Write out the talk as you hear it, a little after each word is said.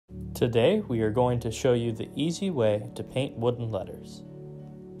Today we are going to show you the easy way to paint wooden letters.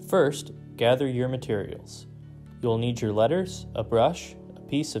 First, gather your materials. You'll need your letters, a brush, a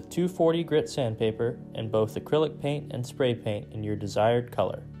piece of 240 grit sandpaper, and both acrylic paint and spray paint in your desired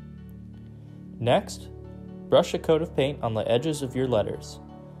color. Next, brush a coat of paint on the edges of your letters.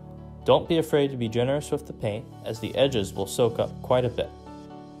 Don't be afraid to be generous with the paint, as the edges will soak up quite a bit.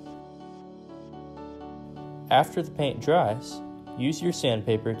 After the paint dries, use your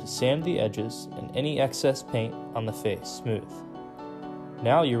sandpaper to sand the edges and any excess paint on the face smooth.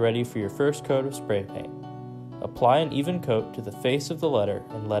 Now you're ready for your first coat of spray paint. Apply an even coat to the face of the letter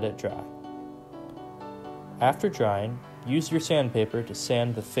and let it dry. After drying, use your sandpaper to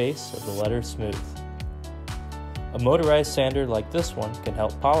sand the face of the letter smooth. A motorized sander like this one can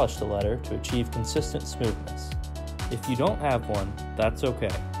help polish the letter to achieve consistent smoothness. If you don't have one, that's okay.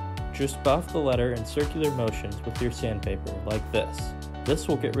 Just buff the letter in circular motions with your sandpaper like this. This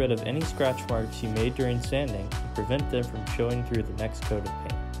will get rid of any scratch marks you made during sanding and prevent them from showing through the next coat of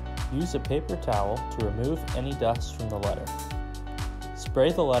paint. Use a paper towel to remove any dust from the letter.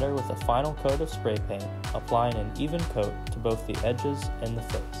 Spray the letter with a final coat of spray paint, applying an even coat to both the edges and the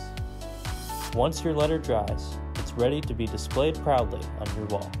face. Once your letter dries, it's ready to be displayed proudly on your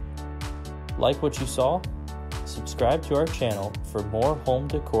wall. Like what you saw? Subscribe to our channel for more home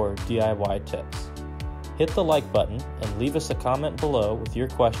decor DIY tips. Hit the like button and leave us a comment below with your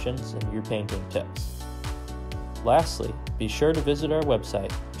questions and your painting tips. Lastly, be sure to visit our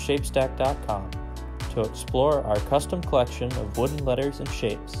website, shapestack.com, to explore our custom collection of wooden letters and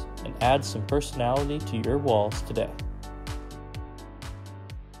shapes and add some personality to your walls today.